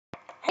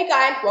Hey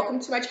guys, welcome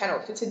to my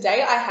channel. So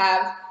today I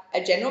have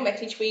a general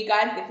message for you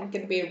guys. This is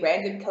going to be a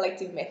random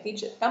collective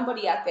message that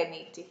somebody out there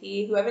needs to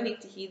hear. Whoever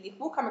needs to hear this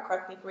will come across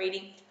this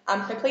reading.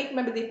 So please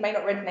remember this may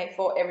not resonate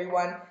for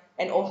everyone,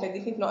 and also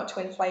this is not a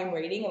twin flame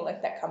reading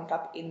unless that comes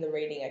up in the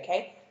reading,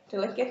 okay? So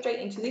let's get straight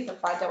into this and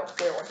find out what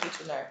Spirit wants you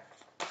to know.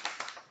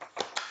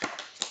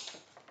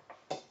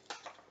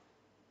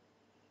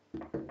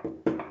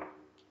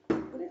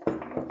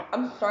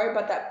 I'm sorry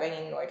about that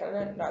banging noise. I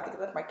don't know. I think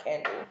that's my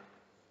candle.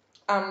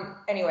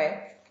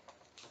 Anyway.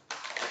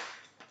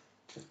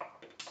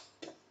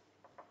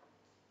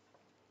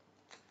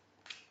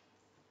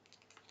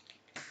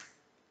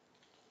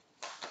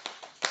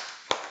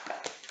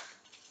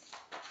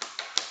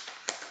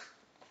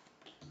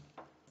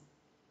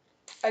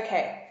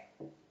 Okay.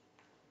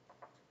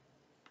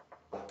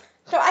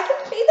 So I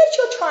can see that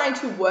you're trying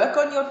to work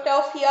on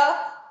yourself here,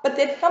 but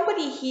there's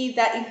somebody here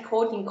that is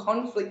causing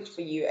conflict for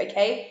you,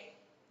 okay?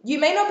 You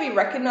may not be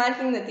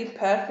recognizing that this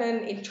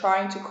person is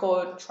trying to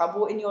cause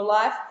trouble in your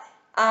life,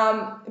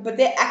 but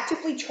they're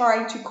actively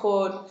trying to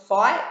cause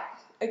fight,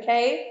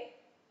 okay?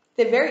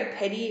 They're very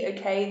petty,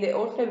 okay? They're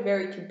also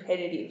very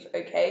competitive,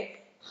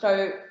 okay?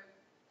 So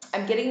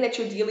I'm getting that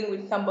you're dealing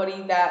with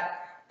somebody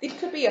that, this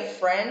could be a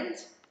friend,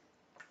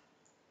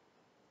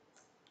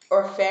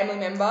 or a family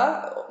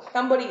member,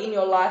 somebody in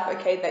your life,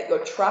 okay, that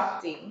you're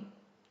trusting,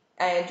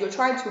 and you're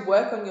trying to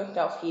work on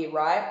yourself here,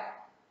 right?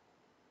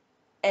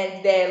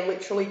 And they're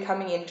literally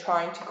coming in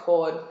trying to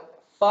cause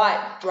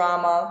fight,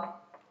 drama,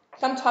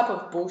 some type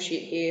of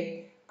bullshit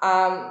here.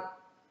 I'm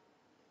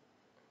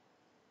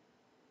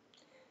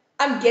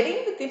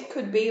getting that this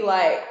could be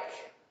like,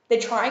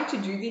 they're trying to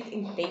do this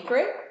in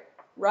secret,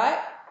 right?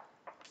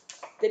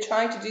 They're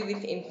trying to do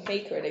this in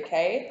secret,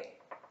 okay?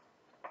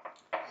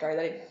 Sorry,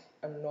 that is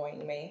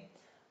annoying me.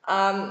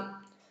 So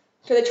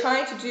they're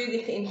trying to do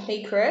this in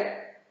secret.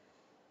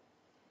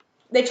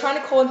 They're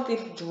trying to cause this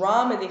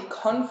drama, this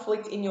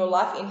conflict in your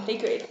life in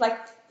secret. It's like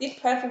this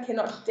person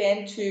cannot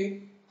stand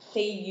to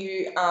see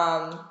you,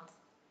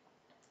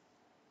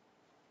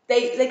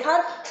 they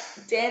can't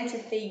stand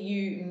to see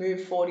you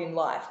move forward in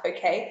life,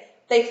 okay?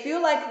 They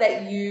feel like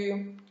that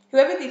you,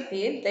 whoever this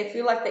is, they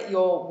feel like that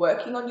you're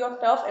working on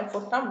yourself, and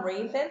for some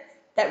reason,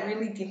 that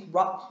really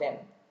disrupts them.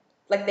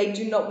 Like they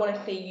do not want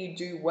to see you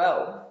do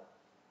well.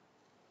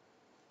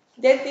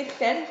 There's this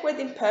sense where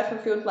this person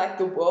feels like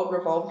the world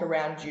revolves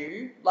around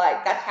you.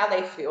 Like that's how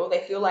they feel.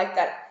 They feel like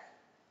that.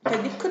 So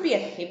this could be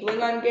a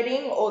sibling I'm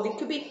getting, or this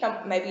could be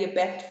maybe a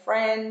best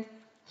friend,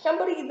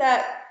 somebody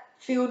that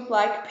feels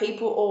like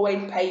people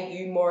always pay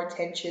you more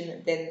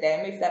attention than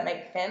them, if that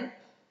makes sense.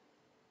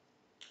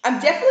 I'm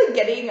definitely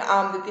getting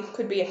that this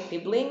could be a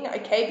sibling,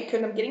 okay,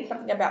 because I'm getting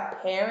something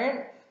about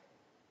parents.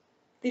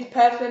 This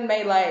person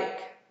may like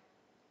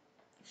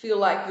feel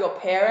like your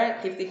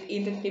parent, if this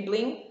is a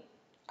sibling,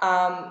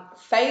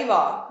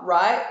 favor,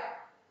 right,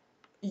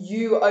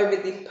 you over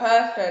this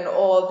person,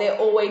 or they're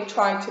always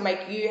trying to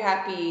make you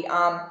happy,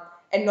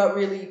 and not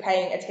really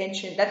paying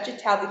attention. That's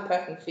just how this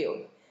person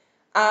feels.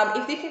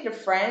 If this is a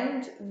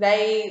friend,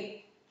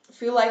 they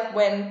feel like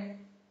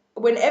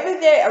whenever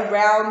they're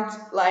around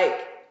like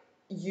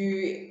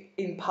you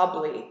in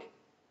public,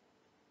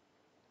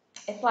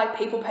 it's like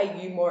people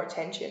pay you more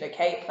attention,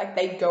 okay? It's like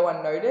they go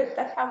unnoticed.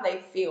 That's how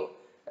they feel,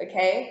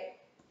 okay?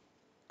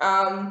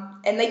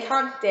 And they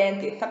can't stand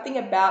this. Something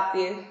about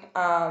this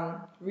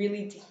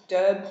really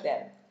disturbs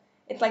them.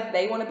 It's like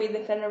they want to be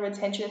the center of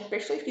attention,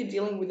 especially if you're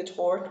dealing with a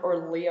Taurus or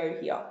a Leo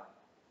here,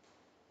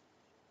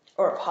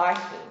 or a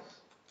Pisces.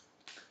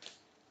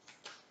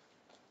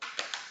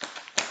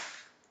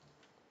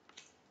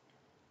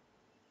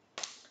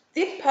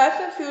 This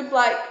person feels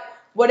like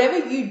whatever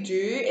you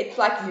do, it's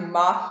like you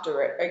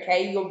master it,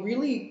 okay? You're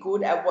really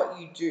good at what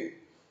you do.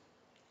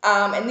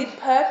 And this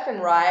person,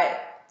 right,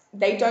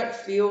 they don't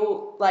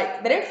feel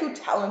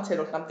talented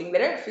or something. They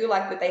don't feel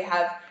like that they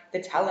have the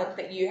talent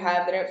that you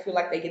have. They don't feel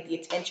like they get the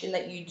attention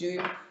that you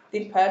do.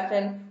 This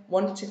person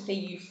wants to see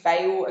you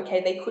fail,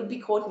 okay? They could be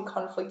causing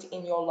conflict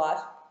in your life,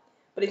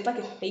 but it's like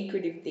a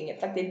secretive thing.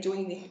 It's like they're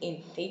doing this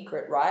in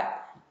secret, right?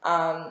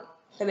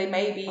 So they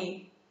may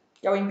be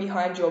going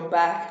behind your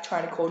back,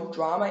 trying to cause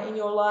drama in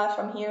your life,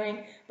 I'm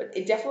hearing, but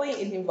it definitely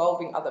is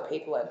involving other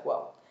people as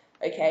well,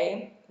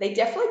 okay? They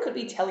definitely could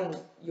be telling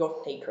your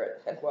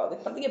secret as well.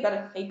 There's something about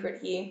a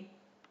secret here.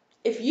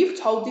 If you've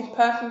told this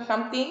person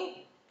something,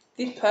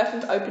 this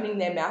person's opening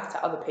their mouth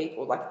to other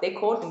people, like they're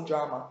causing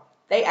drama.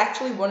 They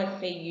actually want to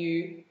see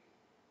you,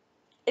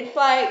 it's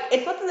like,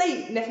 it's not that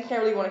they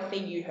necessarily want to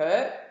see you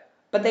hurt,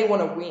 but they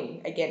want to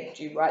win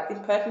against you, right? This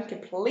person's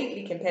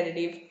completely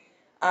competitive.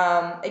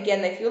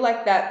 Again, they feel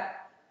like that.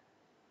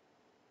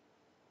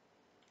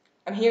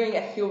 I'm hearing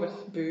a silver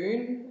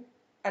spoon,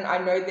 and I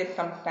know there's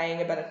some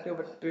saying about a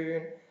silver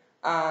spoon.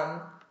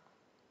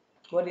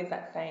 What is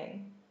that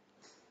saying?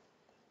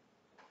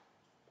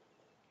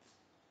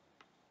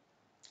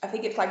 I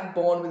think it's like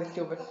born with a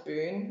silver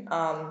spoon,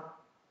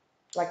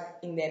 like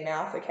in their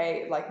mouth,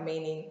 okay? Like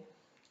meaning,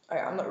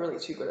 I'm not really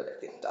too good at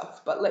this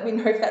stuff, but let me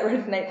know if that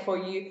resonates for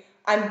you.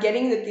 I'm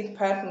getting that this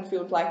person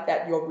feels like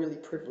that you're really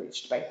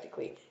privileged,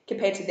 basically,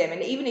 compared to them.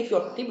 And even if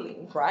you're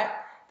siblings, right?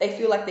 They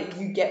feel like that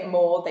you get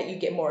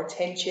more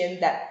attention,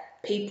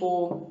 that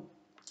people,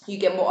 you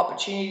get more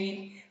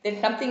opportunity. There's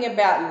something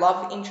about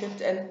love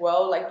interest as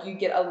well. Like, you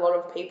get a lot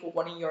of people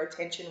wanting your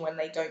attention when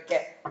they don't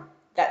get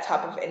that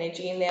type of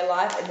energy in their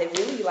life, and they're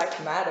really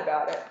like mad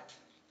about it.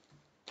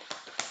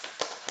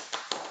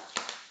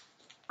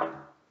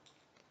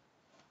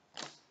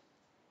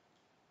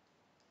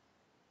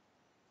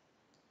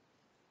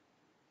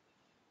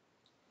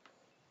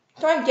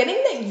 So I'm getting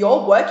that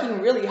you're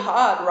working really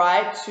hard,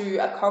 right, to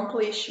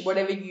accomplish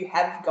whatever you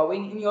have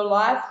going in your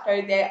life. So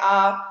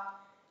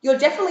you're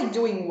definitely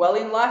doing well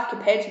in life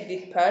compared to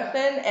this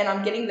person, and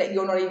I'm getting that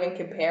you're not even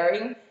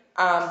comparing,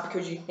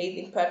 because you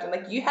see this person,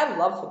 like, you have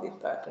love for this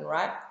person,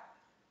 right?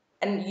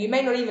 And you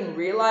may not even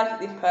realize that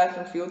this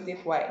person feels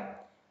this way,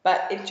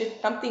 but it's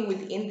just something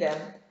within them.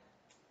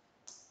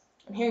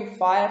 I'm hearing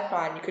fire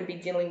sign. You could be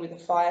dealing with a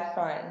fire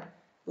sign.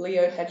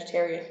 Leo,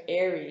 Sagittarius,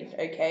 Aries,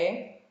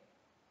 okay?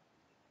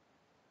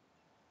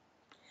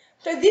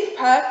 So this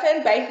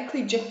person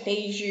basically just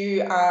sees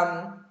you,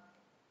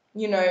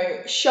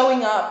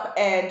 showing up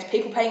and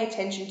people paying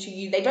attention to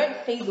you. They don't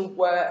see the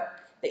work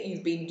that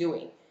you've been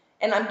doing.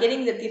 And I'm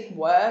getting that this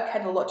work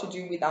had a lot to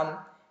do with,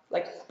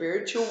 like,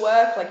 spiritual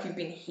work, like you've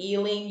been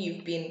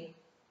healing,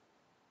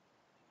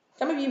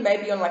 some of you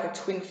may be on like a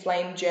twin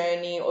flame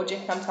journey or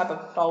just some type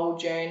of soul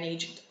journey,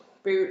 just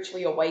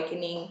spiritually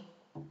awakening.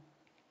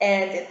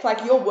 And it's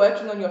like you're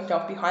working on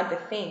yourself behind the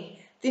scenes.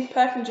 This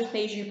person just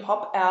needs you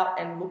pop out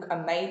and look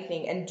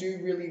amazing and do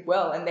really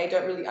well, and they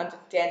don't really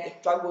understand the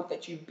struggle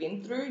that you've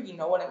been through, you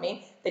know what I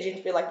mean? They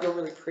just feel like you're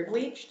really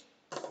privileged.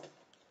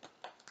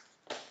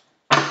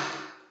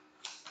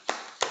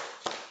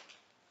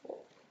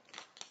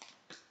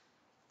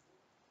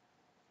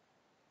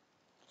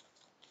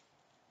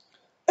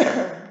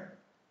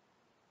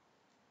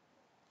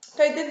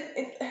 So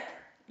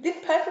this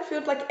person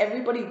feels like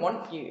everybody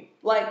wants you.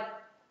 Like,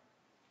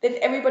 there's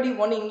everybody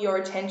wanting your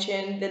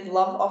attention, there's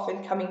love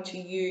often coming to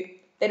you.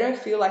 They don't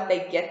feel like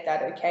they get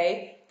that,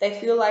 okay? They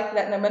feel like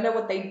that no matter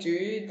what they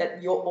do,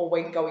 that you're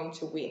always going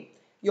to win.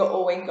 You're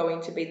always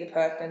going to be the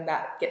person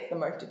that gets the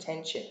most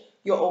attention.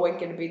 You're always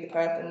going to be the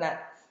person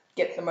that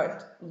gets the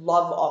most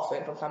love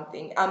offered or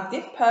something.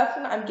 This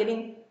person, I'm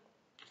getting,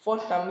 for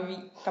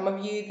some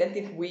of you, there's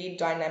this weird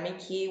dynamic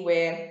here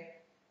where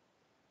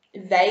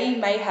they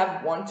may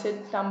have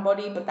wanted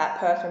somebody, but that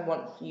person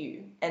wants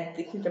you, and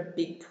this is a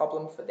big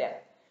problem for them.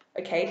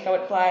 Okay, so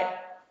it's like,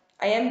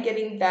 I am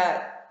getting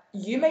that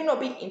you may not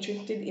be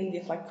interested in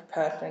this like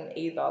person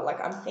either. Like,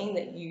 I'm seeing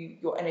that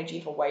your energy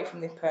is away from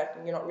this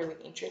person. You're not really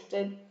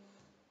interested.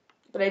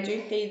 But I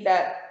do see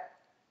that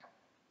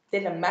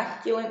there's a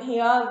masculine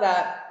here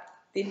that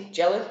this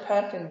jealous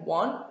person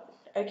wants,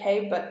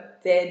 okay, but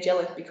they're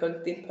jealous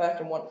because this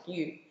person wants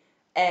you.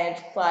 And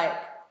it's like,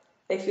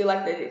 they feel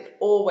like that it's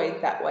always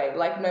that way.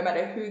 Like, no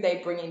matter who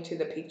they bring into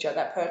the picture,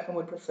 that person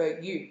would prefer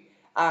you,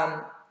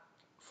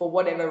 for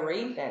whatever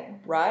reason,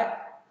 right?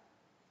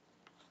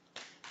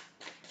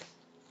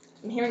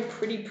 I'm hearing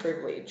pretty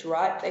privilege,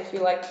 right? They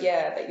feel like,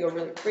 yeah, that you're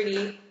really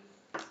pretty.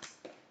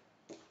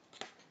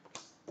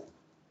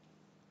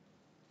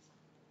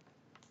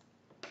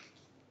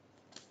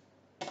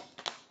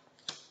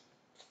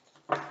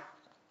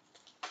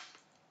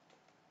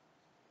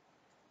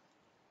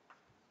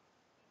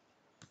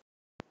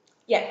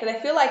 Yeah, so they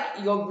feel like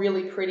you're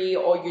really pretty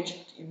or you're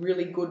just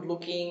really good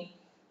looking.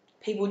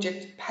 People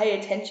just pay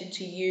attention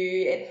to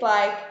you. It's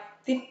like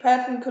this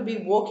person could be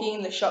walking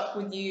in the shop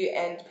with you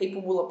and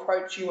people will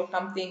approach you or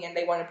something and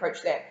they won't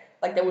approach them.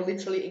 Like, they will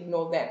literally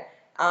ignore them.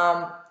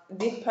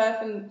 This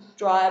person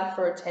strives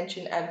for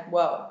attention as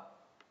well.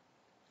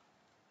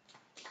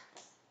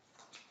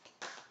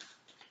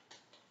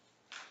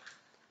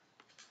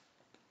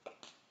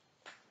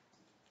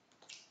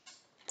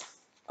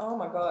 Oh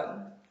my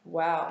God.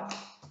 Wow.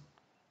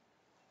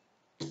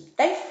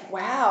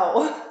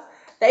 Wow.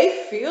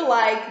 They feel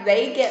like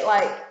they get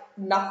like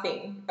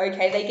nothing.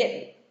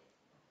 Okay,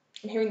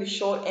 I'm hearing the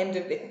short end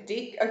of the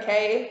stick,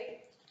 okay?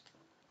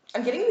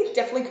 I'm getting this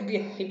definitely could be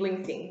a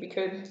sibling thing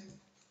because,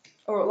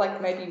 or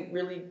like maybe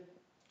really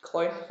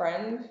close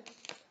friends.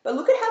 But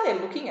look at how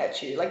they're looking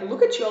at you. Like,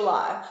 look at your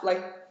life.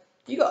 Like,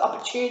 you got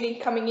opportunity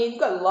coming in, you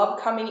got love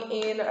coming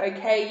in,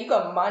 okay? You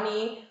got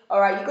money, all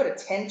right? You got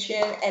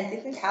attention, and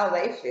this is how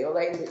they feel.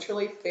 They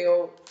literally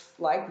feel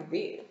like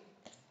this.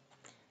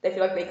 They feel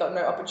like they got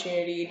no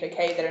opportunities,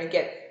 okay? They don't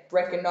get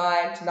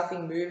recognized,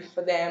 nothing moves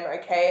for them,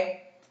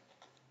 okay?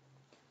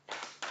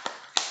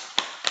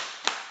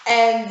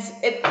 And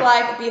it's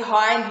like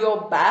behind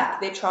your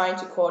back, they're trying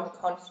to cause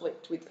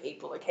conflict with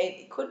people, okay?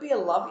 It could be a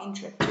love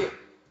interest too.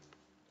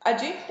 I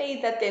do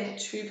see that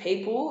there's two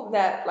people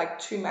that, like,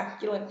 two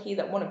masculine here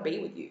that want to be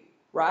with you,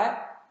 right?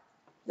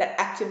 That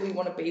actively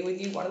want to be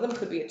with you. One of them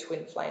could be a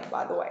twin flame,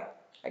 by the way.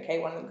 Okay,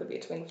 one of them could be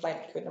a twin flame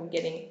because I'm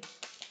getting,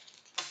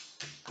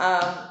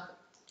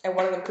 and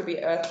one of them could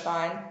be earth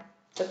sign.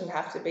 Doesn't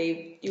have to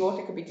be. You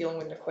also could be dealing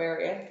with an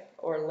Aquarius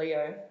or a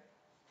Leo.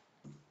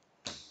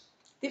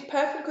 This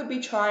person could be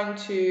trying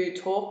to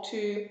talk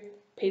to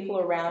people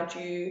around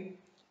you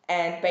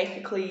and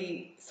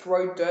basically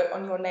throw dirt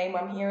on your name,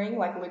 I'm hearing,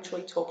 like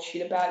literally talk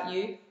shit about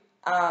you,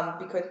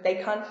 because they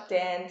can't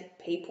stand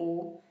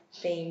people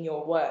seeing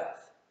your worth,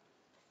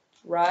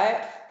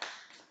 right?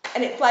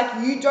 And it's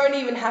like you don't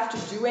even have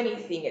to do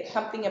anything. It's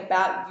something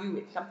about you.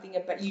 It's something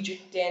about you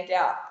just stand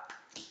out.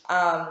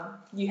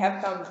 You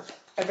have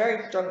a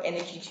very strong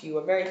energy to you,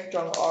 a very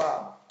strong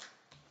aura.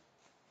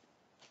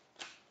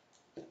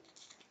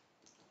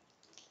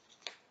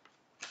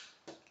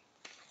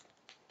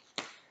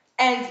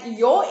 And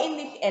you're in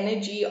this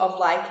energy of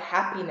like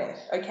happiness,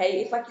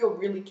 okay? It's like you're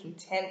really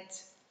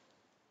content.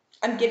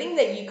 I'm getting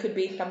that you could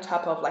be some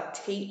type of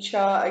like teacher,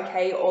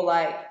 okay? Or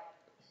like,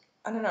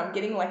 I don't know, I'm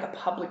getting like a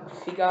public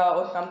figure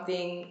or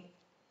something.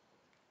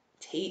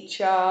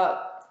 Teacher,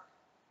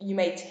 you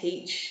may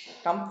teach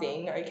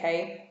something,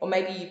 okay? Or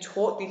maybe you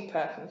taught this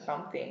person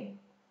something.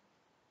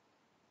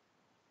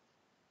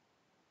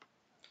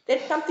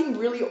 There's something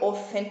really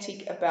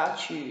authentic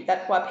about you.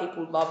 That's why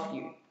people love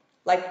you.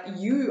 Like,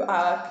 you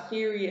are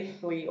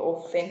seriously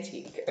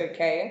authentic,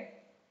 okay?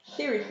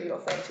 Seriously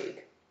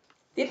authentic.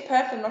 This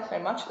person, not so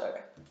much though.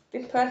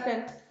 This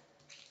person,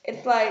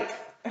 it's like,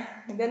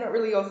 they're not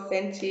really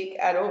authentic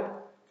at all.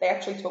 They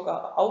actually talk a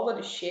whole lot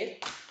of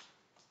shit.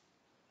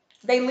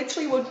 They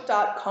literally would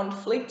start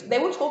conflict. They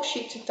will talk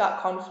shit to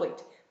start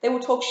conflict. They will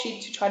talk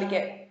shit to try to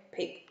get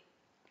people.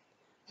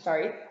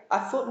 Sorry, I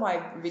thought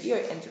my video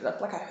ended up,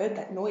 like I heard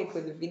that noise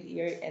with the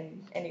video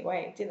and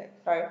anyway, it didn't.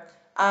 So,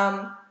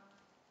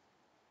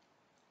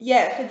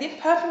 yeah, so this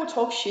person will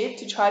talk shit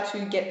to try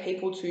to get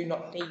people to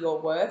not see your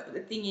worth. But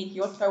the thing is,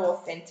 you're so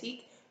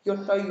authentic,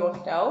 you're so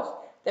yourself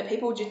that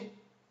people just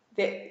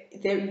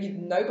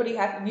nobody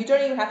has. You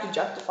don't even have to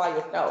justify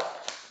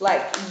yourself.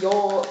 Like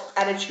your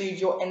attitude,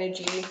 your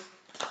energy,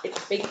 it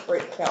speaks for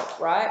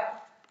itself, right?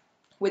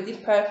 With this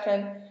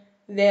person,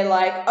 they're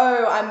like,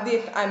 oh, I'm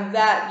this, I'm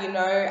that, you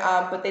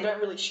know, but they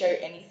don't really show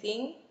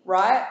anything,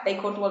 right? They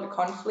cause a lot of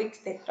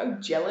conflict. They're so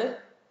jealous.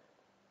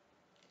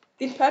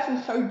 This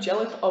person's so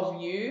jealous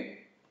of you.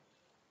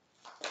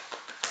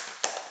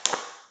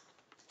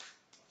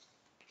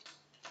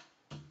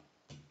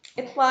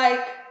 It's like,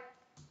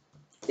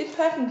 this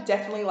person's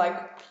definitely like,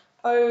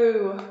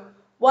 oh,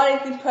 why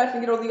does this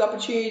person get all the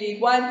opportunities?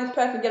 Why does this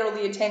person get all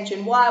the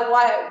attention? Why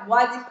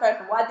this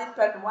person? Why this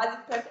person? Why this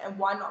person? And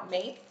why not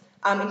me?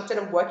 Instead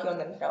of working on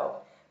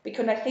themselves.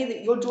 Because I see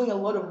that you're doing a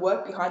lot of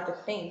work behind the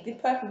scenes. This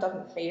person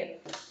doesn't see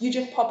it. You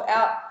just pop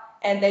out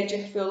and they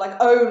just feel like,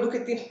 oh, look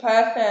at this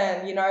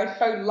person, you know,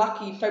 so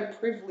lucky, so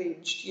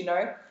privileged, you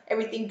know,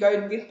 everything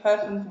goes this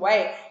person's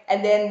way.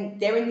 And then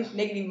they're in this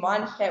negative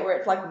mindset where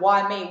it's like,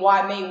 why me,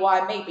 why me,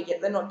 why me? But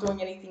yet they're not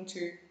doing anything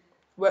to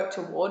work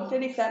towards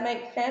it, if that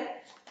makes sense.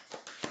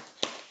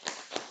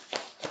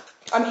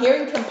 I'm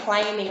hearing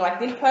complaining, like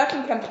this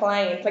person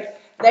complains, like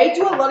they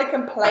do a lot of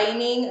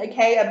complaining,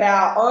 okay,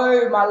 about,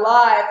 oh, my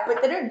life,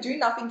 but they don't do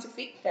nothing to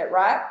fix it,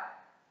 right?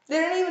 They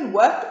don't even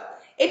work.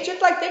 It's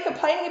just like they're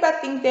complaining about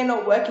things they're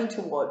not working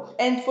towards.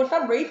 And for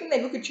some reason,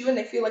 they look at you and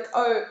they feel like,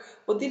 oh,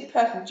 well, this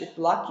person's just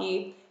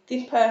lucky.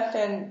 This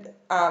person,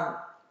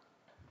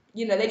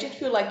 you know, they just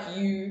feel like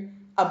you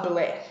are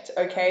blessed,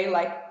 okay?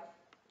 Like,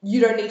 you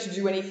don't need to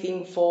do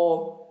anything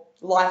for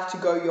life to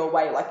go your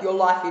way. Like, your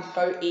life is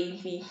so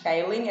easy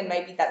sailing, and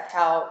maybe that's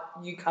how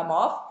you come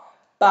off.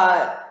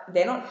 But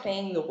they're not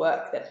seeing the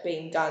work that's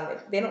being done.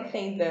 They're not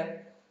seeing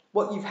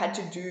what you've had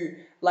to do.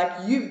 Like,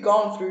 you've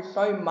gone through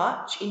so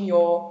much in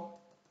your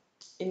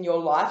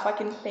life, I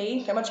can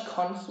see so much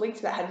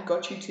conflict that has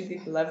got you to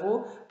this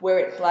level where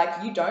it's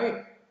like you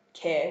don't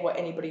care what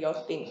anybody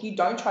else thinks. You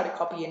don't try to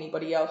copy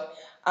anybody else.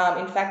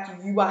 In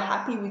fact, you are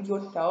happy with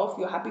yourself.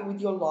 You're happy with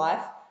your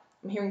life.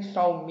 I'm hearing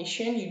soul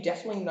mission. You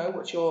definitely know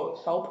what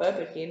your soul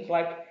purpose is.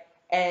 Like,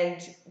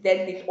 and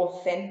then this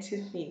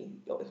authenticity,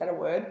 is that a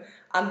word?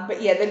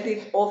 But yeah, there's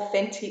this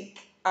authentic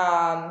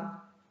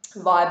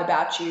vibe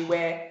about you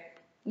where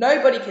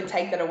nobody can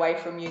take that away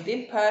from you.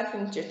 This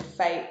person's just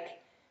fake.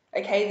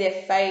 Okay,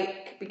 they're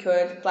fake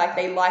because like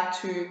they like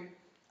to,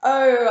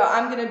 oh,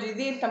 I'm gonna do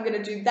this, I'm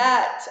gonna do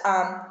that.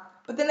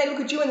 But then they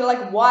look at you and they're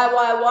like,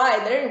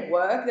 why? They don't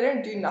work, they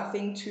don't do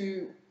nothing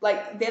to,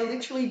 like, they're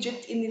literally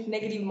just in this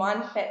negative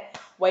mindset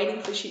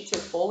waiting for shit to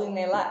fall in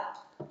their lap,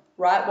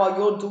 right? While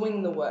you're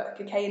doing the work,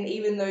 okay? And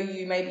even though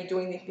you may be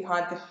doing this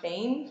behind the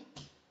scenes,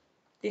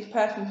 this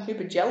person's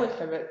super jealous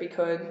of it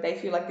because they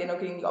feel like they're not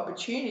getting the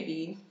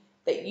opportunity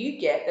that you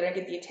get, they don't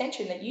get the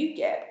attention that you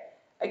get.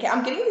 Okay,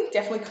 I'm getting this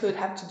definitely could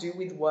have to do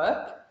with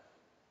work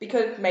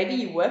because maybe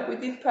you work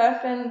with this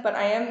person, but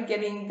I am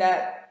getting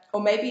that,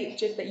 or maybe it's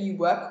just that you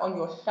work on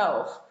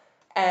yourself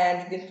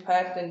and this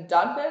person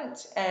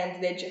doesn't,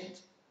 and they're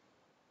just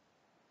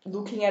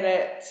looking at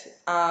it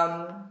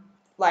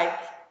like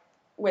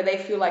where they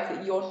feel like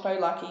that you're so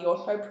lucky,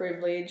 you're so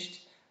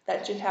privileged,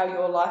 that's just how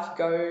your life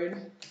goes.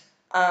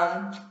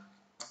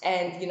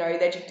 And you know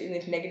they're just in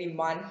this negative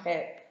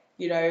mindset,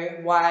 you know,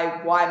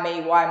 why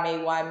me, why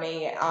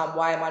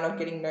am I not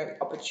getting no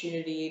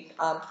opportunity,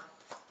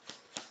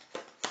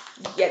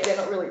 yet they're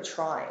not really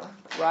trying,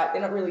 right?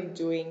 They're not really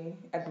doing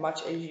as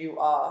much as you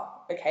are,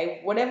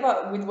 okay?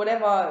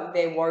 Whatever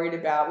they're worried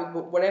about,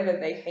 with whatever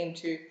they seem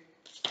to,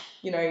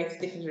 if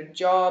this is a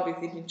job, if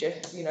this is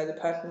just, the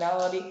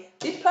personality,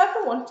 this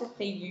person wants to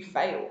see you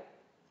fail.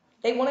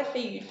 They want to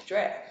see you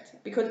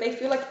stressed because they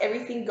feel like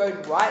everything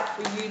goes right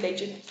for you.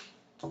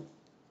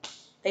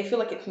 They feel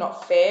like it's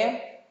not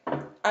fair.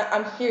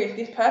 I'm serious.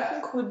 This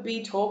person could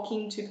be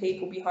talking to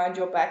people behind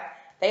your back.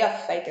 They are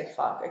fake as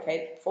fuck,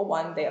 okay? For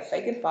one, they are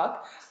fake as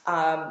fuck.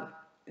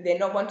 They're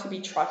not one to be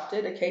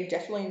trusted, okay?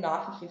 Definitely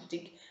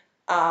narcissistic.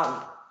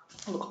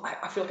 Look,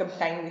 I feel like I'm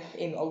saying this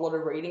in a lot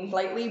of readings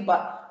lately,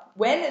 but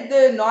when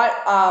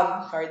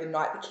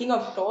the King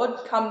of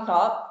Swords comes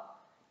up,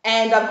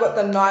 and I've got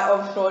the Knight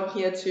of Swords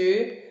here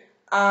too,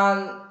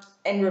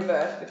 and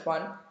reverse this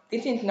one.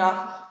 This is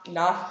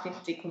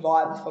narcissistic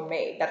vibes for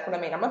me. That's what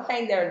I mean. I'm not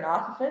saying they're a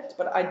narcissist,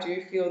 but I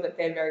do feel that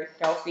they're very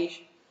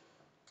selfish.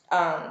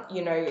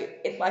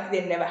 It's like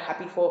they're never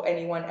happy for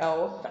anyone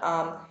else.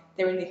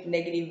 They're in this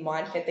negative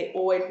mindset. They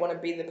always want to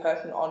be the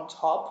person on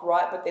top,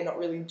 right? But they're not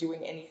really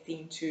doing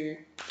anything to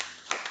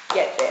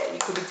get there. You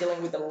could be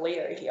dealing with a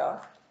Leo here.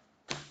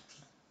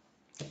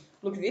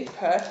 Look, this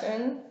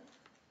person,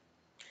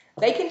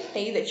 they can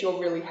see that you're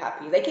really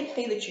happy. They can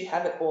see that you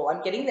have it all.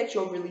 I'm getting that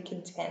you're really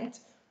content,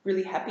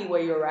 really happy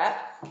where you're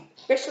at,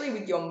 especially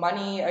with your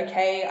money,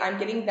 okay? I'm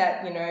getting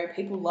that,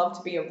 people love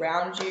to be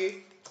around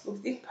you.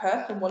 Look, this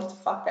person wants to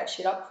fuck that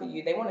shit up for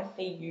you. They want to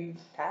see you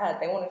sad.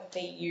 They want to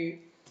see you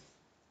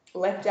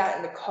left out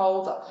in the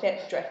cold,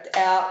 upset, stressed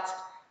out.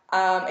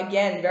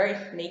 Again, very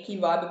sneaky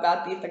vibe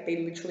about this. Like, they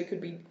literally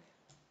could be,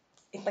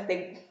 it's like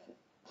they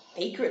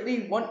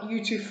secretly want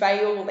you to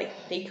fail. They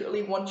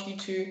secretly want you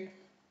to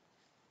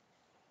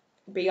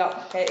be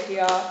upset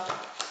here.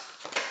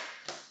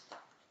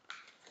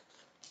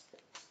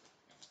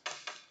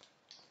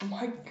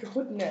 My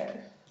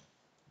goodness.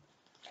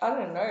 I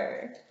don't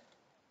know.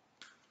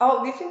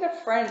 Oh, this is a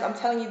friend. I'm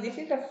telling you, this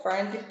is a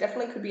friend. This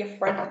definitely could be a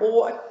friend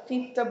or a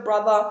sister,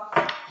 brother,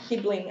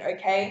 sibling,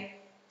 okay?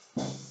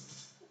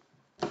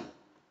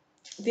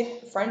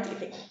 This friend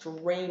is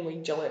extremely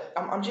jealous.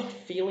 I'm just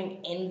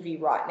feeling envy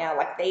right now.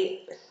 Like,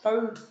 they are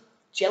so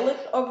jealous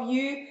of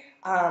you.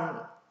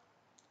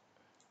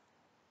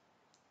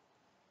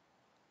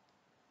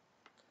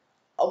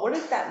 What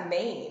does that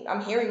mean?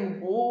 I'm hearing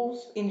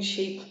wolves in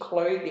sheep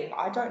clothing.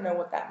 I don't know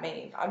what that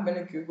means. I'm going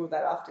to Google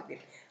that after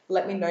this.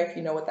 Let me know if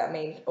you know what that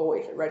means or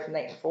if it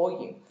resonates for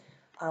you.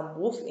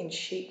 Wolf in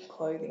sheep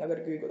clothing. I've got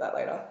to Google that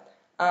later.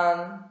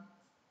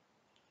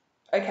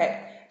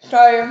 Okay,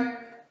 so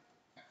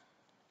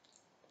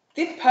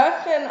this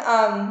person,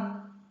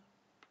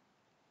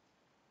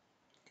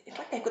 it's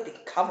like they've got the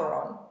cover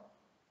on.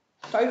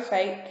 So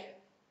fake.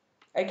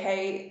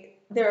 Okay,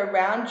 they're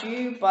around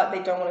you, but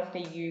they don't want to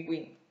see you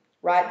win.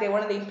 Right? They're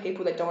one of these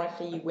people that don't want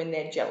to see you win.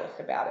 They're jealous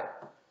about it.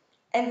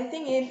 And the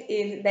thing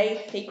is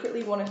they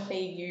secretly want to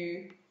see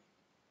you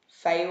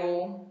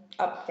fail,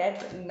 upset,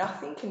 but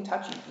nothing can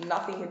touch you.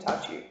 Nothing can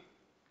touch you.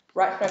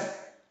 Right? So,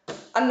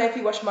 I don't know if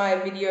you watched my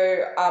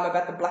video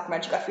about the black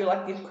magic. I feel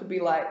like this could be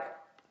like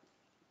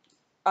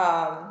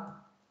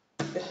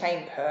the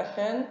same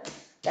person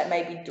that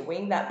may be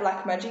doing that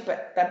black magic,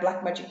 but that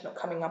black magic's not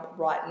coming up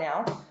right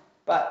now.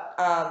 But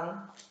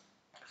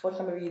for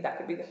some of you, that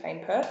could be the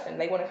same person.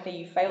 They want to see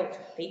you fail. It's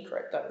a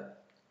secret though,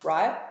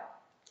 right?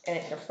 And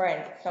it's a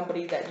friend,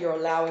 somebody that you're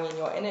allowing in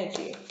your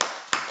energy.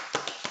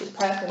 This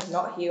person's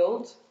not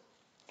healed.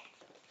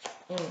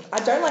 I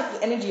don't like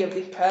the energy of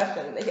this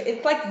person.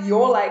 It's like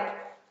you're like,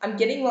 I'm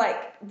getting like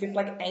this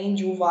like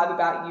angel vibe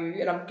about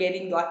you, and I'm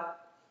getting like,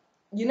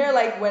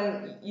 like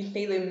when you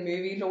see the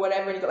movies or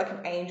whatever, and you've got like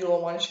an angel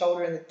on one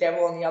shoulder and the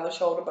devil on the other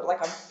shoulder, but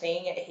like I'm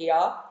seeing it here,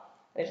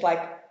 and it's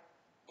like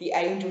the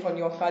angel's on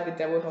your side, the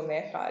devil's on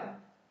their side,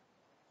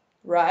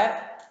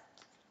 right?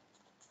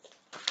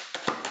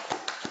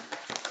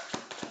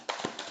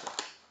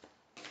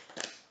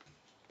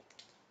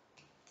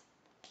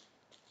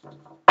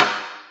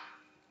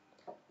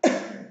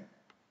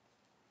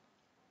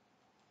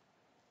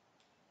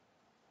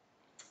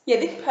 Yeah,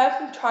 this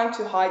person's trying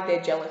to hide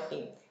their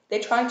jealousy.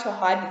 They're trying to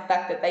hide the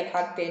fact that they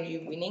can't stand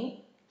you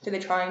winning. So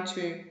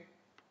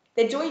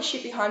they're doing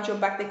shit behind your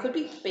back. They could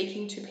be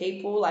speaking to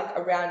people like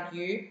around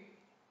you.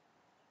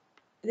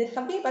 There's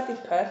something about this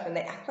person.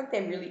 They act like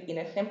they're really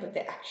innocent, but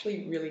they're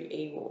actually really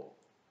evil,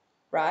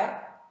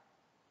 right?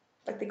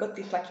 Like they got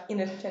this like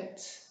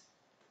innocent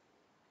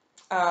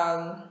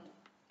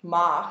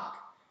mark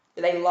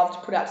that they love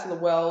to put out to the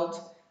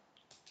world.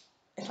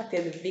 It's like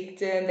they're the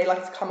victim. They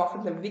like to come off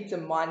with the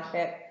victim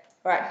mindset,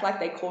 right? It's like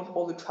they caused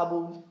all the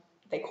trouble.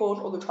 They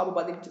caused all the trouble,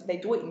 but they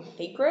do it in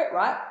secret,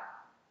 right?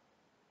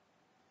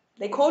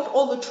 They caused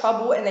all the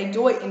trouble and they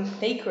do it in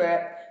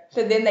secret.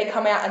 So then they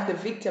come out as the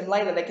victim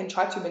later. They can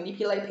try to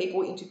manipulate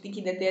people into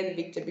thinking that they're the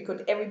victim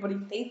because everybody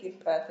sees this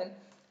person.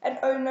 And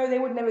oh no, they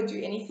would never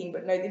do anything.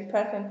 But no, this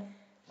person,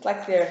 it's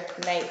like they're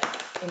a snake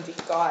in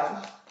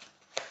disguise.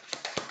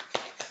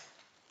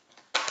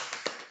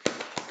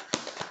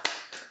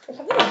 There's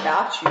something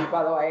about you,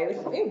 by the way.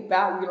 There's something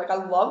about you. Like, I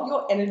love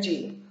your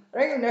energy. I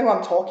don't even know who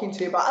I'm talking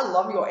to, but I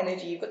love your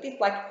energy. You've got this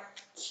like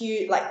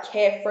cute, like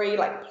carefree,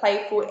 like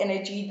playful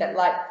energy that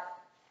like,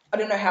 I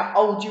don't know how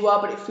old you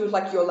are, but it feels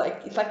like you're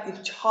like, it's like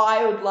this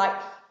childlike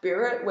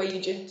spirit where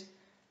you just,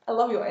 I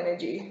love your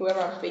energy,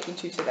 whoever I'm speaking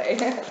to today.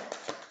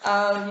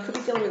 You could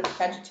be dealing with a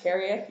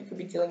Sagittarius, you could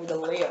be dealing with a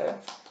Leo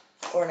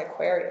or an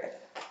Aquarius.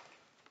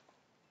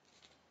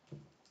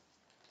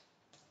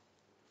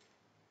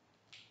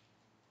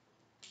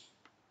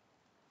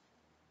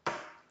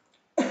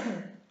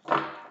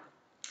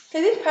 So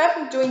this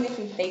person's doing this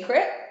in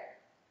secret.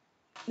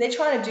 They're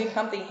trying to do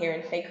something here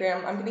in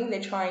secret. I'm getting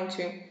they're trying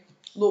to,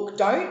 look,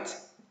 don't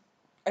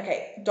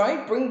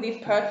bring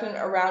this person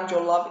around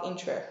your love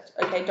interest.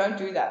 Okay, don't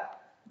do that.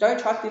 Don't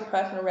trust this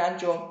person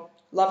around your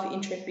love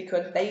interest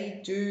because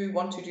they do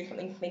want to do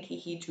something sneaky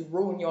here to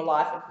ruin your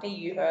life and see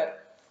you hurt.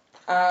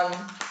 I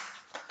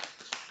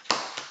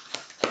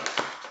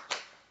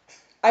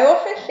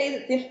also see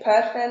that this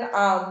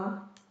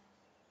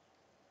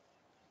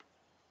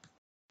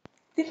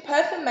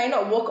person may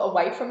not walk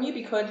away from you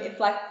because it's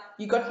like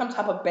you got some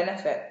type of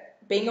benefit.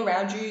 Being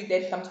around you,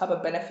 there's some type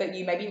of benefit.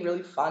 You may be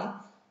really fun.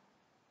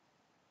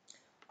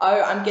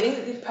 Oh, I'm getting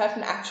that this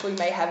person actually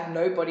may have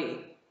nobody.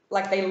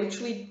 Like they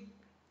literally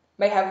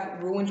may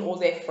have ruined all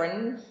their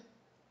friends,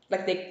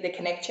 like their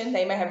connection.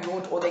 They may have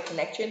ruined all their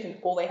connections and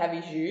all they have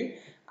is you.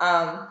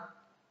 And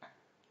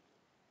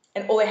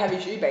all they have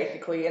is you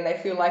basically. And they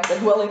feel like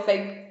that, well, if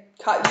they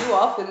cut you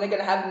off, then they're going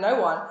to have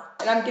no one.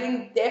 And I'm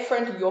getting their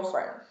friends are your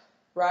friends,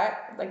 right?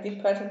 Like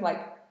this person's like,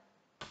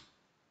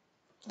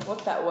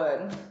 what's that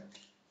word?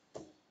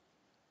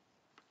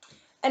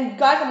 And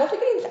guys, I'm also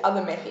getting this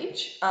other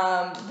message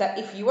that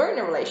if you are in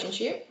a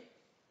relationship,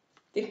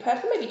 this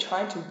person may be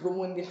trying to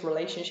ruin this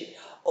relationship.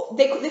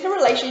 There's a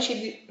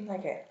relationship,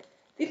 okay.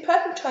 This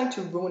person's trying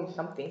to ruin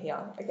something here,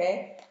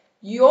 okay?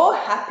 You're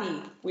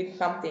happy with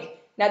something.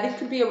 Now, this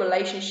could be a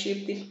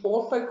relationship. This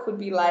also could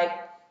be like,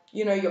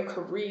 you know, your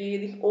career.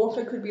 This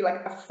also could be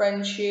like a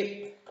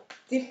friendship.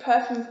 This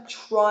person's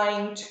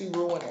trying to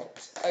ruin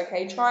it,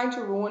 okay? Trying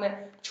to ruin it,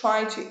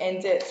 trying to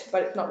end it,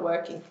 but it's not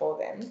working for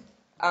them.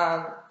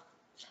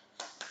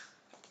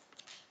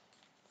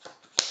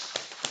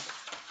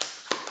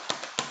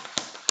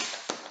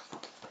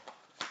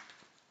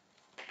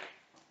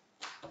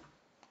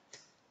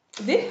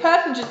 This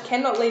person just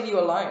cannot leave you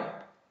alone.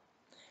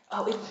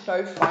 Oh, it's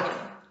so funny.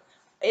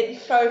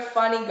 It's so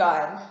funny,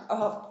 guys.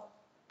 Oh,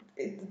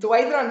 the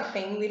way that I'm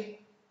seeing this,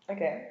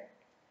 okay.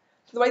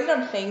 The way that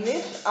I'm seeing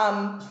this,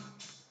 I'm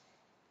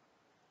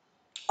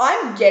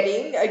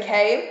getting,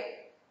 okay,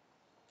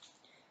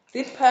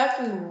 this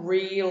person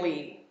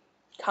really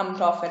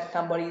comes off as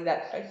somebody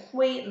that's so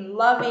sweet and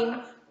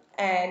loving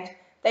and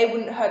they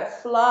wouldn't hurt a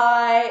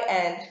fly,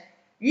 and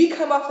you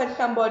come off as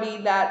somebody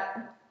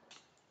that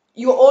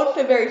you're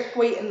also very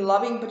sweet and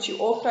loving, but you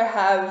also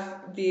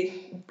have this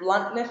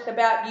bluntness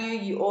about you.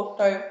 You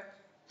also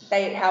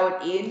say it how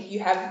it is. You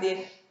have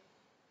this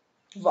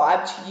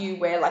vibe to you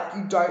where like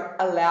you don't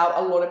allow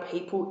a lot of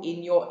people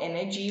in your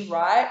energy,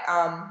 right?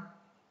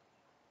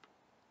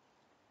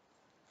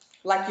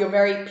 Like you're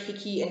very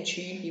picky and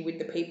choosy with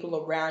the people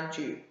around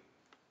you,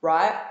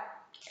 right?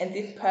 And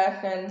this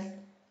person,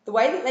 the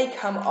way that they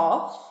come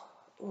off,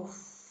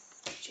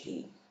 oof,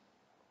 gee.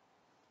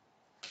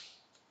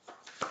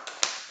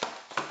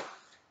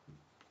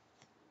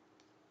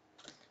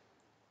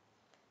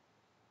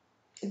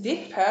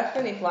 This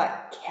person is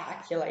like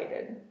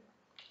calculated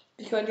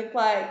because it's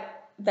like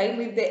they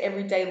live their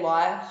everyday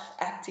life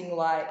acting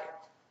like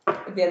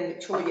they're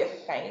literally a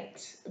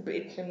saint, but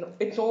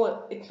it's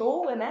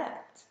all an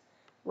act,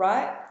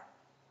 right?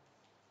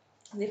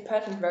 This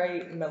person's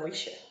very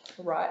malicious,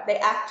 right? They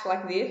act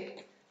like this,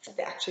 but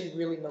they're actually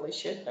really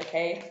malicious,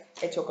 okay?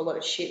 They talk a lot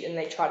of shit and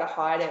they try to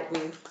hide it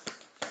with,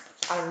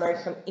 I don't know,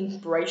 some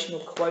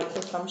inspirational quotes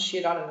or some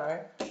shit, I don't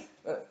know.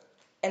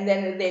 And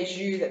then there's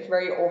you that's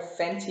very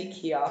authentic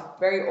here,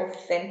 very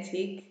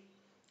authentic.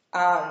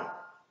 And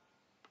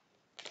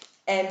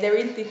there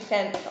is this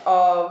sense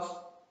of,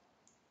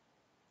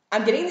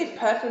 I'm getting this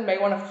person may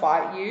want to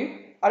fight you.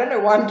 I don't know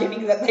why I'm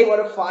getting that they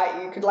want to fight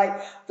you. Because,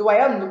 like, the way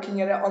I'm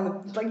looking at it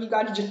it's like you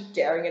guys are just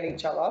staring at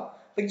each other.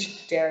 Like,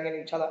 just staring at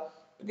each other.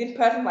 But this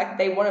person, like,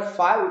 they want to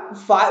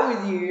fight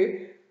with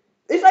you.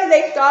 It's like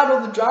they started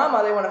all the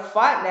drama. They want to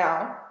fight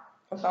now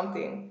or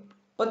something.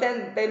 But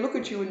then they look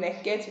at you and they're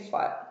scared to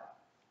fight.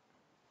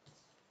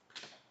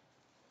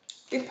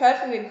 This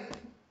person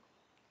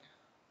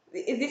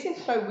this is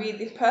so weird.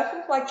 This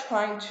person's, like,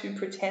 trying to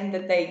pretend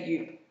that they're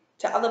you.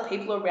 To other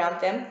people around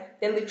them,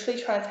 they're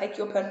literally trying to take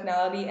your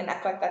personality and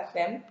act like that's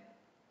them,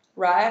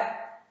 right?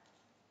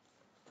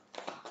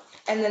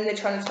 And then they're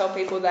trying to tell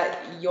people that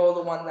you're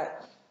the one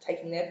that's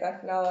taking their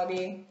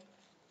personality.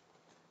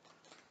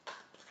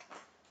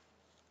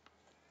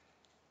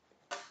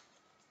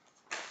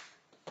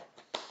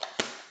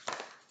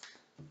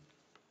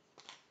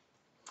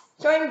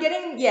 So I'm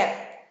getting,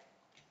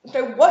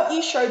 so what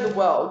you show the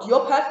world,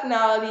 your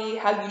personality,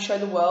 how you show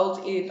the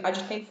world is, I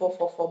just need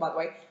 444 by the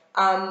way,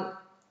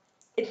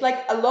 it's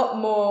like a lot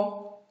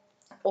more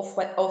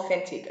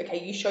authentic, okay?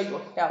 You show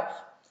yourself.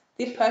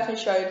 this person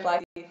shows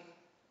like,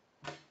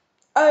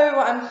 oh,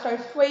 I'm so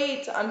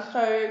sweet, I'm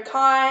so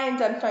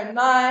kind, I'm so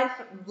nice,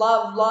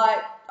 love,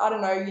 light, I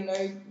don't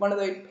know, one of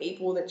those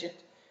people that just,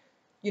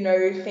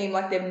 seem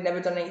like they've never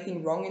done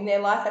anything wrong in their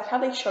life. That's how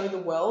they show the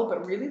world,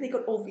 but really they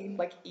got all these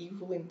like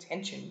evil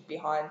intentions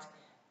behind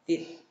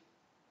this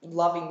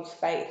loving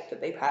face that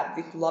they've had,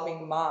 this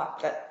loving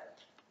mark that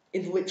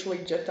is literally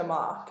just a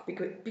mark.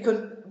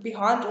 Because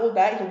behind all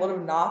that is a lot of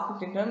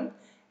narcissism,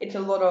 it's a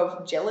lot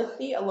of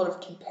jealousy, a lot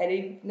of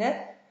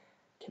competitiveness,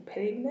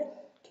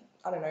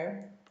 I don't know,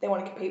 they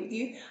want to compete with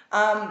you.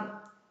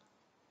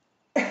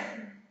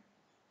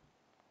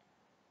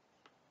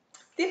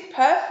 This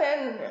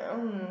person,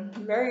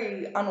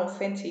 very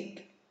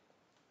unauthentic.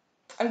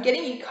 I'm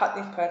getting you cut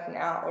this person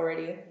out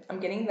already. I'm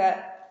getting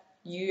that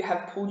you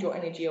have pulled your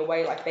energy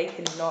away. Like they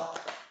can't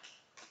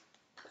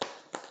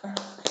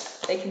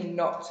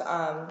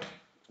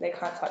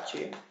touch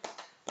you.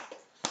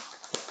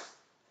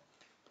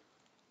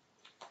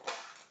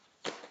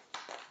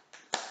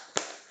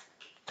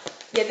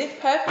 Yeah, this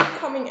person's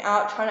coming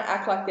out trying to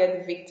act like they're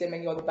the victim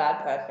and you're the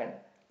bad person.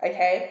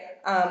 Okay?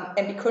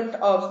 And because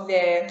of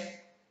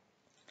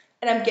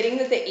and I'm getting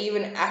that they're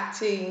even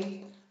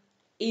acting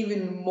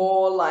even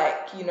more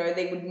like,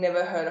 they would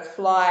never hurt a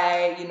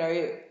fly,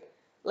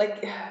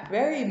 like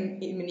very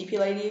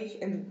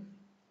manipulative, and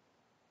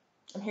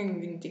I'm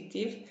hearing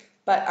vindictive,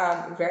 but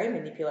very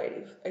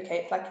manipulative. Okay,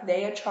 it's like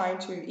they are trying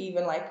to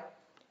even like,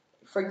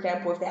 for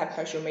example, if they have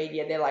social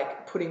media, they're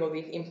like putting all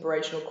these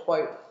inspirational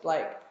quotes,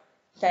 like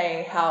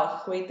saying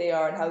how sweet they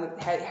are and how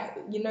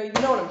you know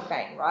what I'm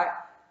saying, right?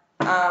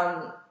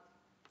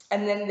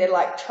 And then they're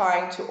like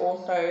trying to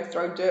also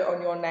throw dirt on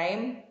your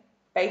name,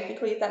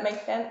 basically, if that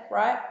makes sense,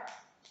 right?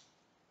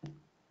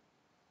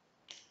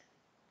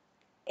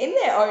 In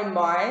their own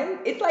mind,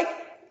 it's like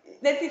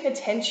there's this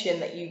attention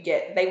that you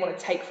get, they want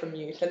to take from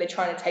you, so they're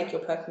trying to take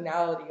your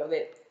personality, or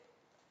that,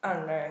 I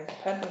don't know, the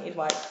person is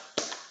like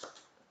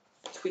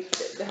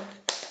twisted.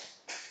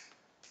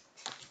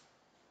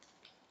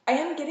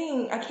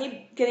 I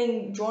keep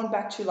getting drawn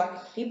back to like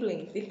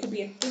siblings. This could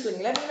be a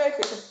sibling. Let me know if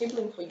it's a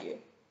sibling for you.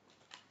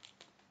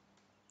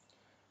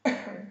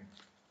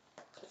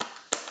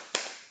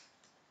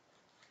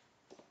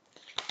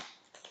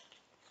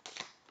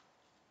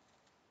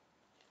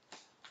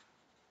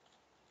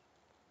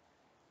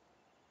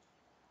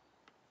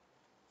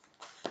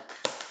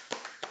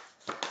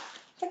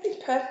 It's like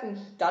this person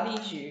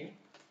studies you.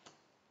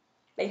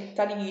 They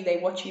study you, they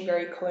watch you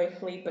very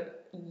closely, but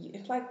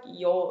it's like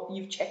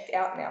you've checked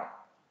out now,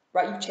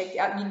 right? You've checked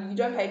out. You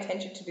don't pay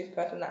attention to this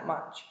person that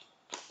much.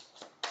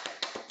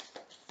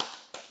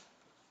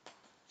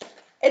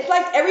 It's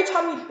like every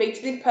time you speak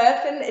to this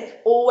person, it's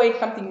always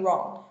something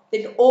wrong.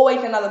 There's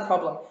always another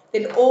problem.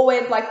 There's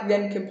always like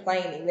them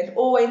complaining. There's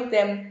always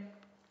them,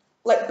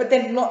 like, but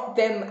there's not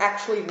them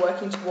actually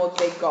working towards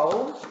their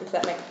goals, if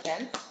that makes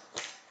sense.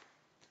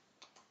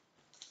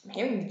 I'm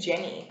hearing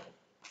Jenny.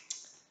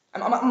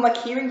 I'm like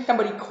hearing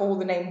somebody call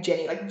the name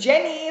Jenny. Like,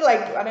 Jenny,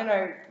 like, I don't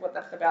know what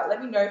that's about. Let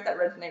me know if that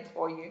resonates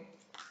for you.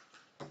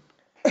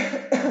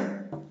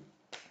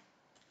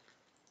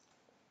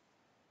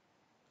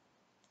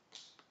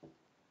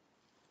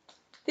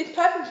 This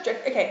person's just,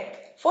 okay,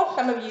 for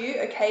some of you,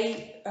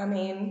 okay, I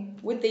mean,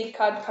 with these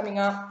cards coming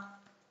up,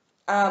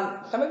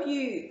 some of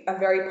you are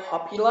very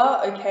popular,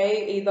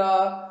 okay,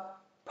 either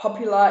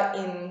popular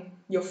in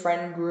your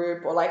friend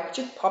group or like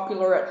just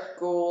popular at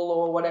school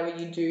or whatever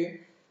you do.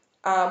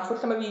 For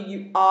some of you,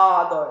 you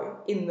are though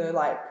in the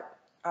like,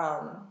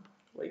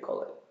 what do you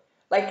call it?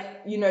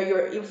 Like,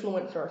 you're an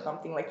influencer or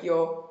something, like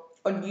you're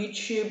on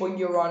YouTube or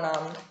you're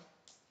on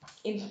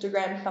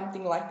Instagram,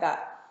 something like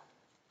that.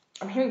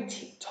 I'm hearing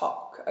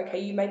TikTok, okay?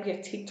 You may be a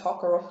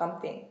TikToker or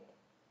something.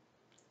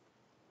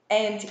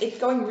 And it's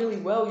going really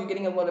well. You're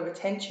getting a lot of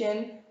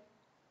attention.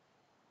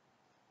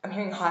 I'm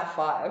hearing high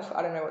five.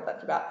 I don't know what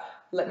that's about.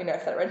 Let me know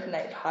if that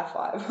resonates. High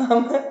five.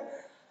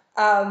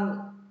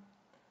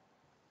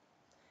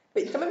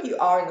 But some of you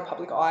are in the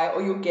public eye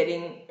or you're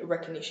getting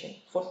recognition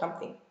for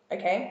something,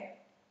 okay?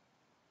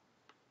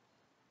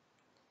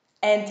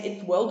 And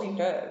it's well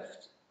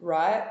deserved,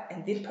 right?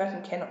 And this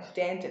person cannot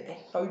stand it. They're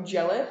so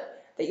jealous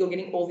that you're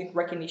getting all this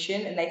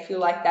recognition, and they feel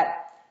like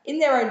that, in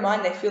their own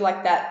mind, they feel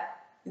like that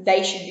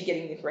they should be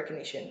getting this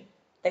recognition.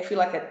 They feel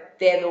like that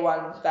they're the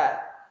ones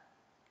that,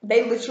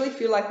 they literally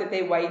feel like that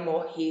they're way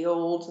more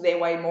healed, they're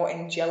way more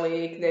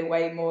angelic, they're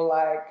way more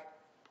like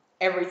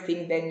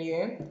everything than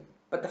you.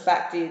 But the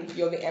fact is,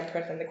 you're the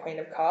Empress and the Queen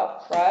of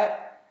Cups, right?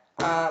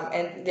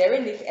 And they're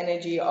in this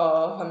energy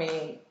of,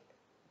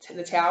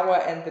 the Tower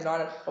and the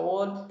Nine of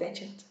Swords,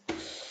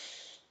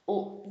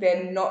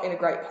 they're not in a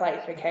great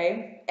place,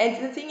 okay?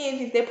 And the thing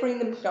is they're putting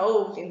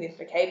themselves in this,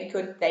 okay?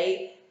 Because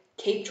they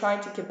keep trying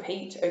to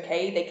compete,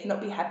 okay? They cannot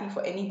be happy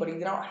for anybody.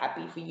 They're not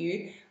happy for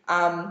you.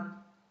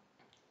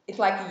 It's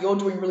like you're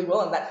doing really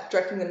well and that's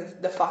stressing them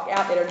the fuck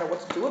out. They don't know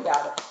what to do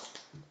about it.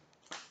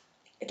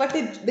 It's like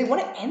they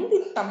want to end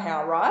this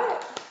somehow,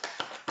 right?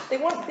 They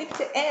want this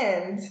to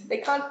end. They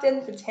can't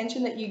stand the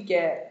attention that you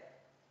get.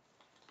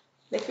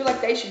 They feel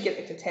like they should get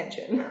this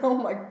attention. Oh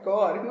my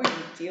god, who are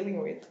you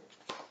dealing with?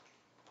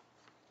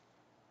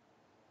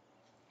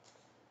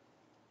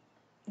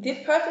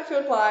 This person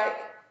feels like,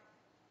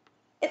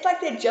 it's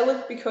like they're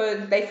jealous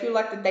because they feel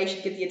like that they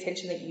should get the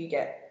attention that you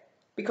get.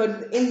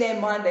 Because in their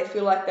mind, they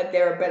feel like that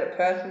they're a better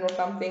person or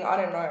something. I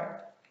don't know.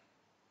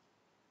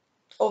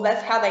 Or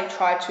that's how they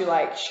try to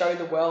like show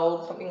the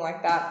world, something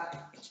like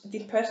that.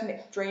 This person is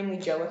extremely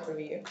jealous of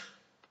you.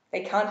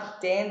 They can't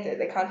stand it.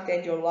 They can't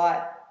stand your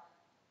light.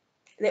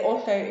 They're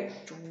also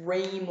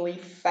extremely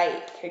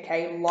fake,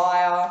 okay?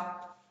 Liar.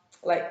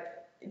 Like,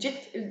 just,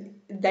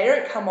 they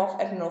don't come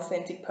off as an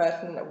authentic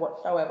person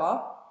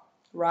whatsoever,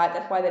 right?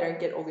 That's why they don't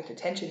get all this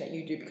attention that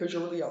you do, because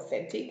you're really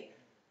authentic.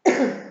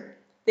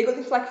 They got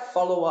this like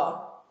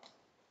follower.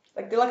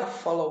 Like, they're like a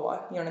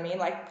follower, you know what I mean?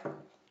 Like,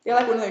 they're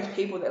like one of those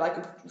people that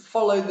like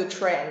follow the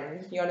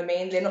trend, you know what I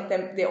mean? They're not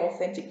their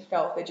authentic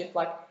self. They're just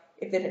like,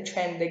 if there's a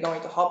trend, they're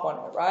going to hop on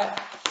it, right?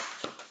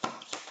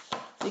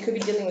 You could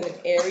be dealing with an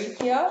Aries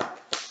here.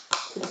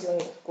 You could be dealing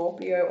with a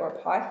Scorpio or a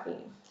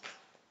Pisces.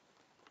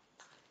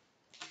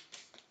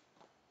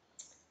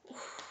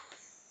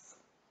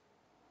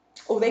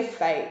 Oh, they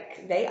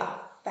fake. They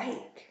are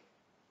fake.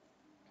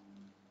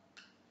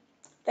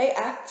 They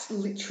act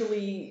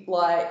literally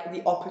like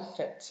the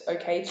opposite,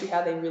 okay, to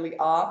how they really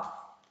are.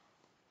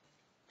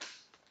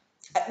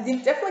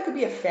 This definitely could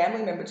be a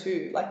family member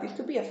too. Like, this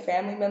could be a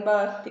family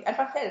member, as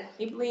I said, a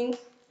sibling,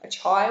 a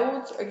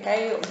child,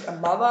 okay, a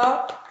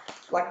mother,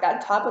 like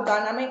that type of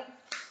dynamic.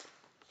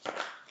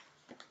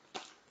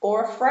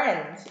 Or a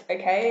friend,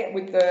 okay,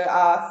 with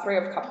the Three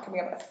of Cups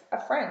coming up, a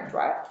friend,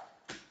 right?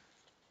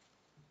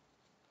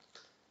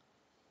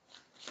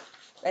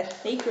 They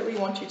secretly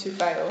want you to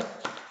fail,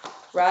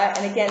 right?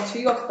 And again, to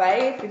your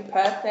face, this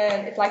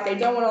person, it's like they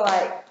don't want to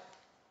like,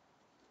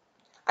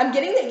 I'm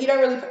getting that you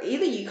don't really,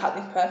 either you cut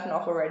this person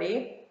off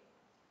already.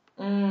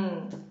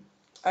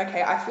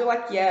 Okay, I feel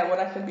like, yeah, what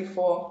I said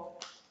before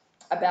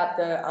about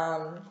the,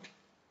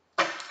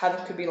 how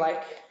this could be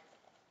like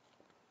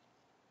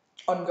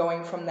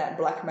ongoing from that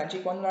black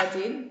magic one that I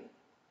did.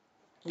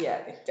 Yeah,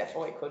 it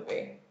definitely could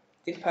be.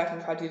 This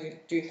person tried to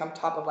do some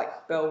type of like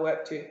spell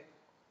work to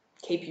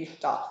keep you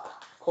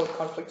stuck, cause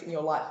conflict in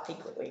your life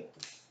secretly.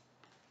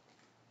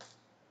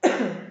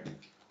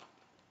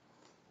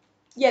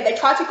 Yeah, they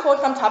tried to cause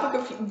some type of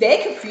confusion.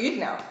 They're confused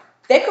now.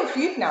 They're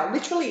confused now.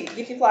 Literally,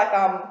 this is like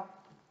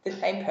the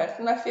same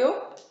person, I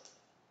feel.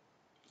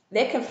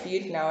 They're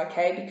confused now,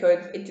 okay,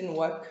 because it didn't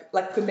work.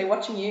 Like, because they're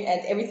watching you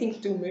and everything's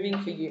still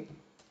moving for you.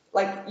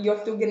 Like,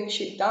 you're still getting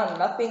shit done.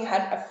 Nothing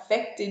has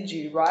affected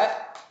you, right?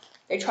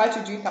 They tried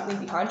to do something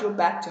behind your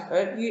back to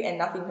hurt you and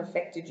nothing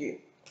affected you.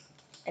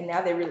 And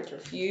now they're really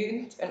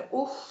confused and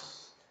oof,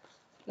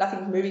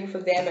 nothing's moving for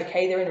them,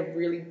 okay? They're in a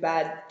really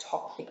bad,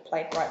 toxic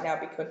place right now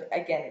because,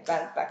 again, it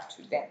bounces back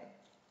to them.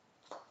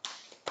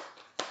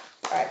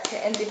 Alright,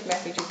 to end this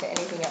message, is there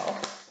anything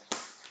else?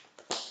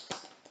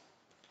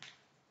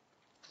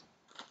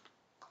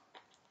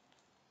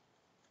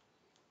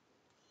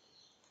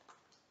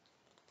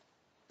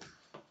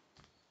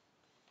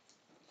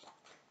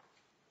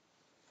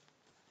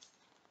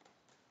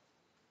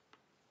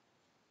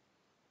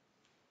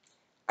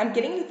 I'm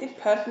getting that this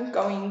person's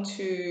going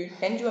to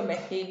send you a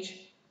message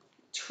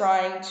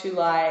trying to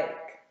like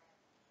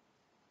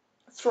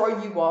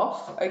throw you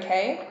off,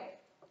 okay?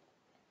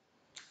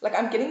 Like,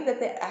 I'm getting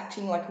that they're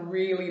acting like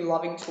really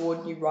loving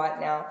toward you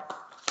right now.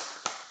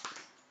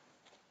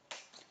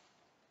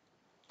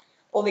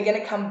 Or they're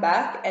gonna come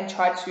back and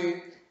try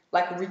to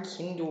like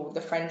rekindle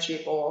the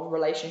friendship or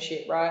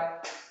relationship, right?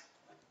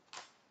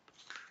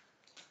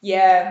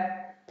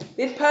 Yeah,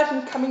 this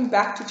person's coming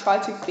back to try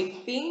to fix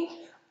things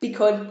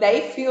because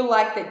they feel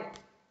like that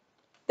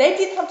they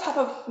did some type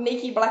of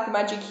sneaky black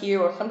magic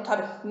here or some type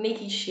of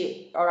sneaky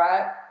shit,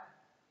 alright?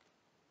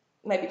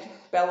 Maybe it's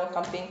a spell or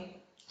something.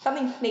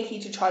 Something sneaky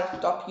to try to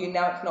stop you.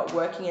 Now it's not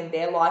working and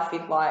their life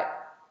is like,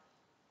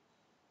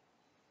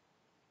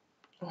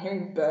 I'm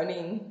hearing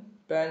burning,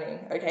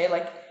 okay?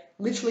 Like,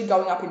 literally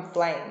going up in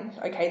flames,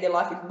 okay? Their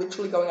life is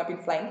literally going up in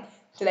flames.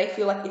 So they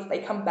feel like if they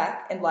come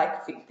back and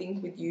like fix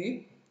things with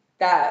you,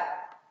 that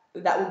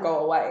will go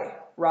away,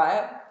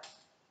 right?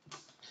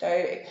 So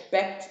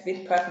expect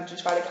this person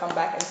to try to come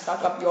back and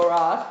suck up your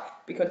ass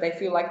because they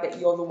feel like that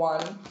you're the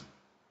one.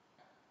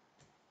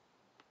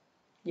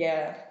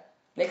 Yeah,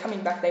 they're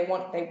coming back.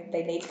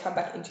 They need to come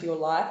back into your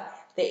life.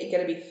 They're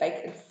gonna be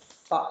fake as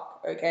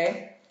fuck,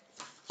 okay?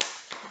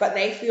 But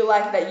they feel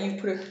like that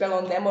you've put a spell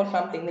on them or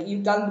something, that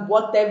you've done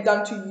what they've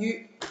done to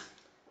you.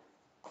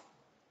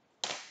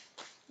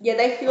 Yeah,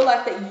 they feel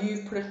like that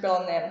you've put a spell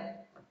on them.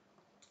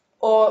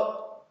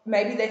 Or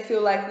maybe they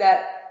feel like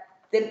that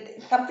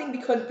something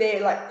because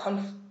they're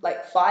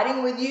like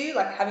fighting with you,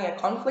 like having a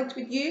conflict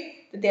with you,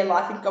 that their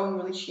life is going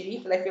really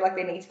shitty, so they feel like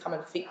they need to come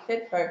and fix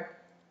it, so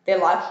their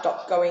life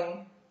stops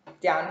going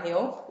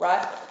downhill,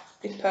 right?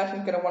 This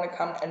person's gonna want to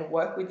come and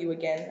work with you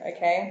again,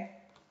 okay?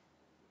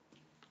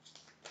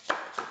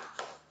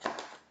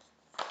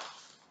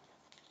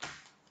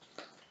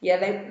 Yeah,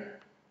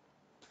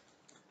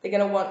 they're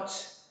gonna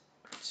want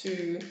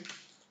to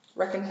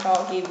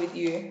reconcile here with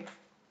you.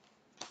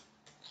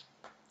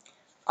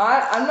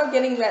 I'm not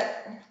getting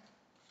that.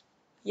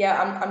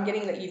 Yeah, I'm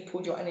getting that you've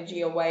pulled your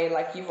energy away.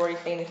 Like, you've already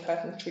seen this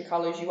person's true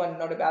colors. You are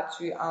not about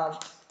to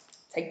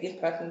take this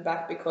person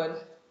back because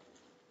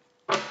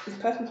this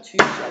person's too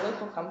jealous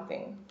or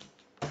something.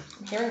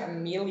 I'm hearing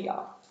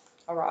Amelia.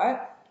 Alright.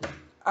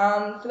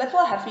 So that's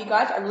all I have for you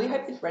guys. I really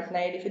hope this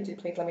resonated. If it did,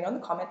 please let me know in the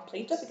comments.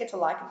 Please don't forget to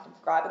like and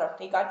subscribe, and I'll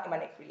see you guys in my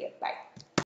next video. Bye.